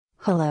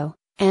Hello,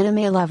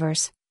 anime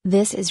lovers,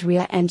 this is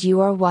Ria and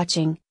you are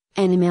watching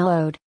Anime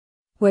Load,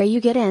 where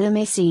you get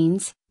anime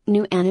scenes,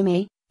 new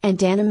anime,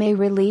 and anime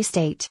release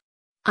date.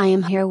 I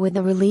am here with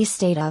the release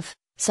date of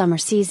Summer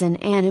Season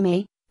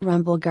Anime,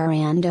 Rumble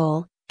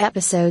Garanndoll,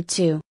 Episode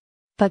 2.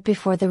 But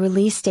before the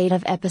release date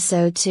of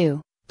Episode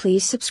 2,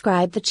 please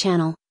subscribe the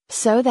channel,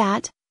 so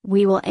that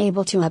we will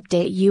able to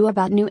update you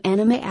about new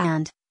anime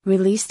and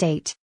release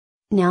date.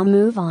 Now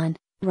move on.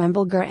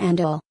 Rumble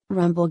Garanndoll,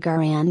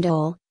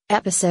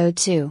 Episode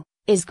 2,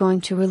 is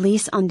going to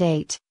release on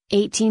date,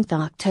 18th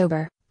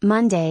October,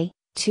 Monday,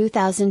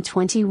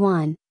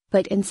 2021,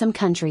 but in some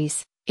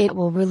countries, it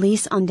will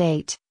release on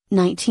date,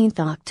 19th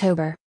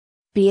October.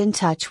 Be in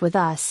touch with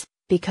us,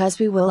 because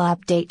we will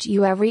update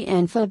you every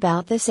info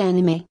about this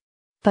anime.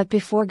 But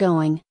before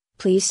going,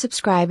 please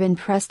subscribe and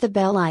press the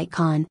bell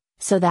icon,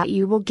 so that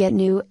you will get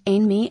new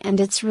anime and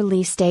its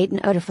release date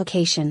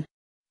notification.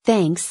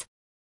 Thanks,